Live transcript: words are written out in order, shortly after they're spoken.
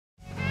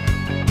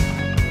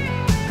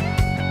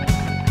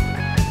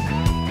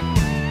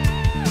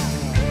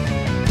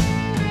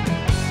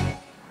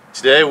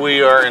Today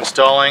we are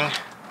installing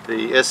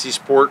the SE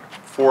Sport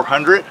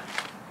 400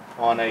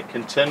 on a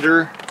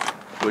contender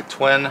with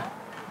twin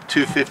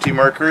 250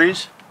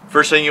 Mercuries.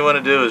 First thing you want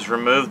to do is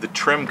remove the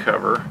trim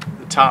cover,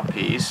 the top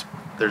piece.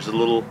 There's a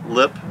little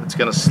lip that's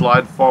going to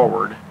slide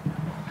forward.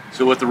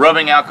 So with the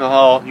rubbing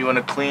alcohol, you want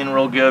to clean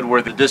real good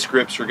where the disc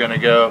grips are going to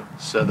go.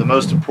 So the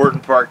most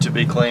important part to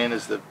be clean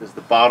is the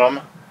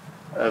bottom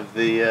of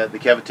the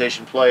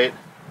cavitation plate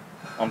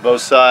on both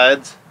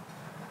sides,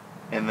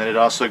 and then it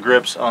also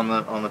grips on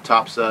the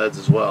top sides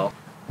as well.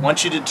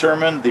 Once you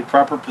determine the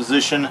proper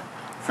position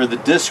for the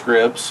disc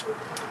grips,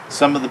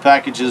 some of the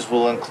packages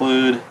will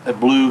include a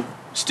blue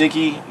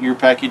sticky. Your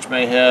package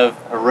may have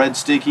a red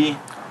sticky,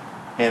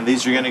 and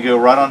these are going to go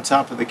right on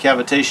top of the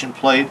cavitation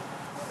plate,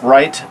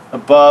 right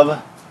above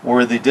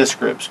where the disc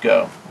grips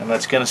go, and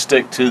that's going to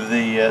stick to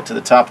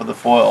the top of the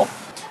foil.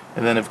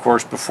 And then, of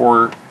course,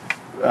 before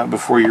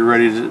you're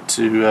ready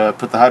to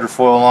put the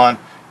hydrofoil on,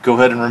 go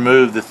ahead and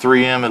remove the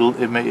 3M.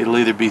 It'll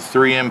either be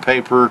 3M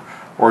paper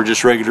or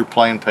just regular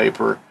plain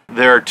paper.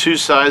 There are two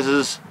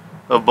sizes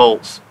of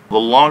bolts. The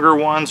longer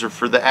ones are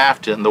for the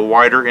aft end, the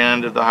wider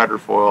end of the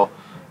hydrofoil.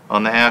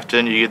 On the aft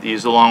end, you get to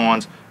use the long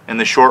ones, and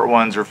the short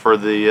ones are for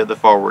the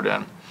forward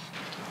end.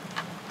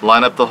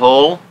 Line up the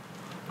hole,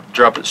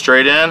 drop it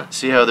straight in.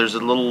 See how there's a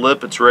little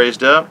lip that's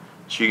raised up?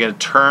 So you're going to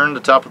turn the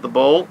top of the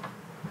bolt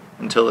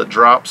until it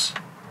drops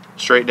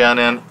straight down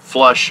in,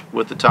 flush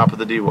with the top of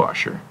the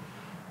dewasher.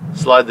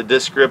 Slide the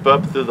disc grip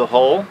up through the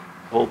hole.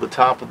 Hold the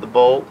top of the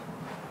bolt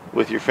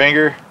with your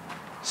finger.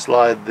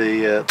 Slide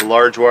the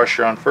large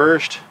washer on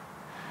first.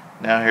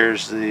 Now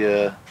here's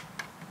the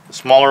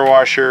smaller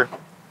washer,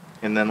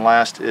 and then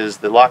last is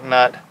the lock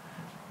nut.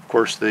 Of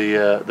course,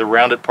 the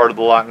rounded part of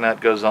the lock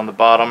nut goes on the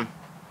bottom.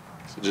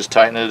 So just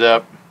tighten it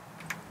up.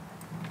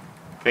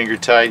 Finger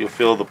tight. You'll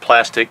feel the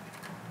plastic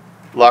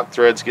lock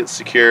threads get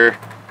secure.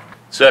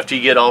 So after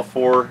you get all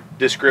 4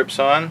 disc grips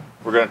on,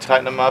 we're going to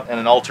tighten them up in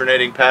an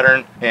alternating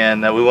pattern,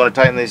 and we want to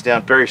tighten these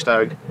down very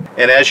snug.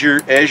 And as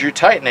you're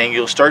tightening,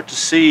 you'll start to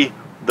see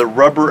the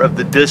rubber of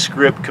the disc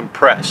grip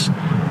compress.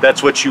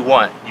 That's what you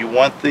want. You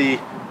want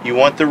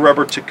the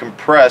rubber to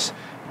compress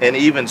and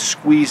even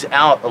squeeze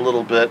out a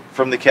little bit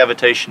from the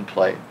cavitation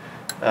plate,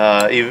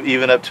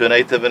 even up to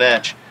 1/8 of an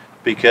inch,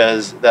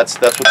 because that's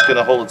what's going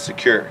to hold it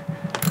secure.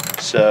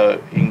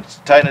 So you can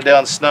tighten it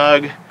down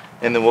snug,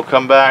 and then we'll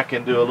come back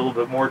and do a little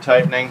bit more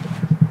tightening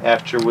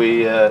after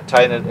we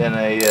tighten it in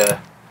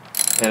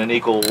an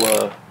equal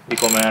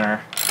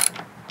manner.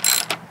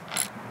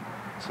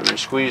 So they're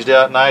squeezed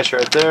out nice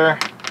right there.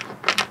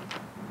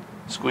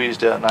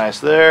 Squeezed out nice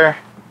there.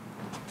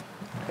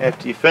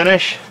 After you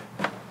finish,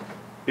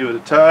 give it a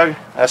tug.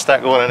 That's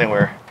not going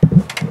anywhere.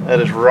 That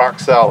is rock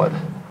solid.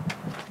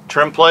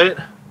 Trim plate,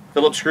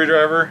 Phillips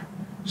screwdriver,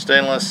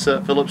 stainless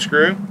Phillips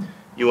screw.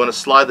 You want to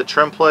slide the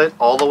trim plate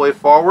all the way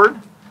forward,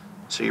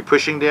 so you're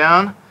pushing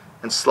down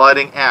and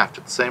sliding aft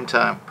at the same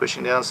time.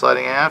 Pushing down,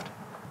 sliding aft.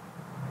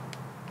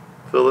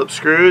 Phillips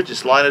screw,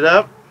 just line it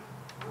up.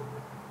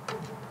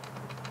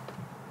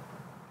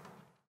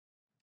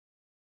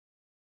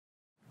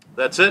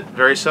 That's it.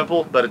 Very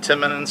simple. About a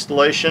 10-minute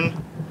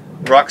installation.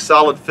 Rock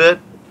solid fit.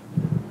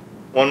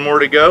 One more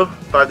to go.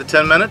 5 to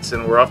 10 minutes,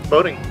 and we're off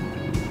boating.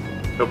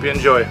 Hope you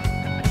enjoy.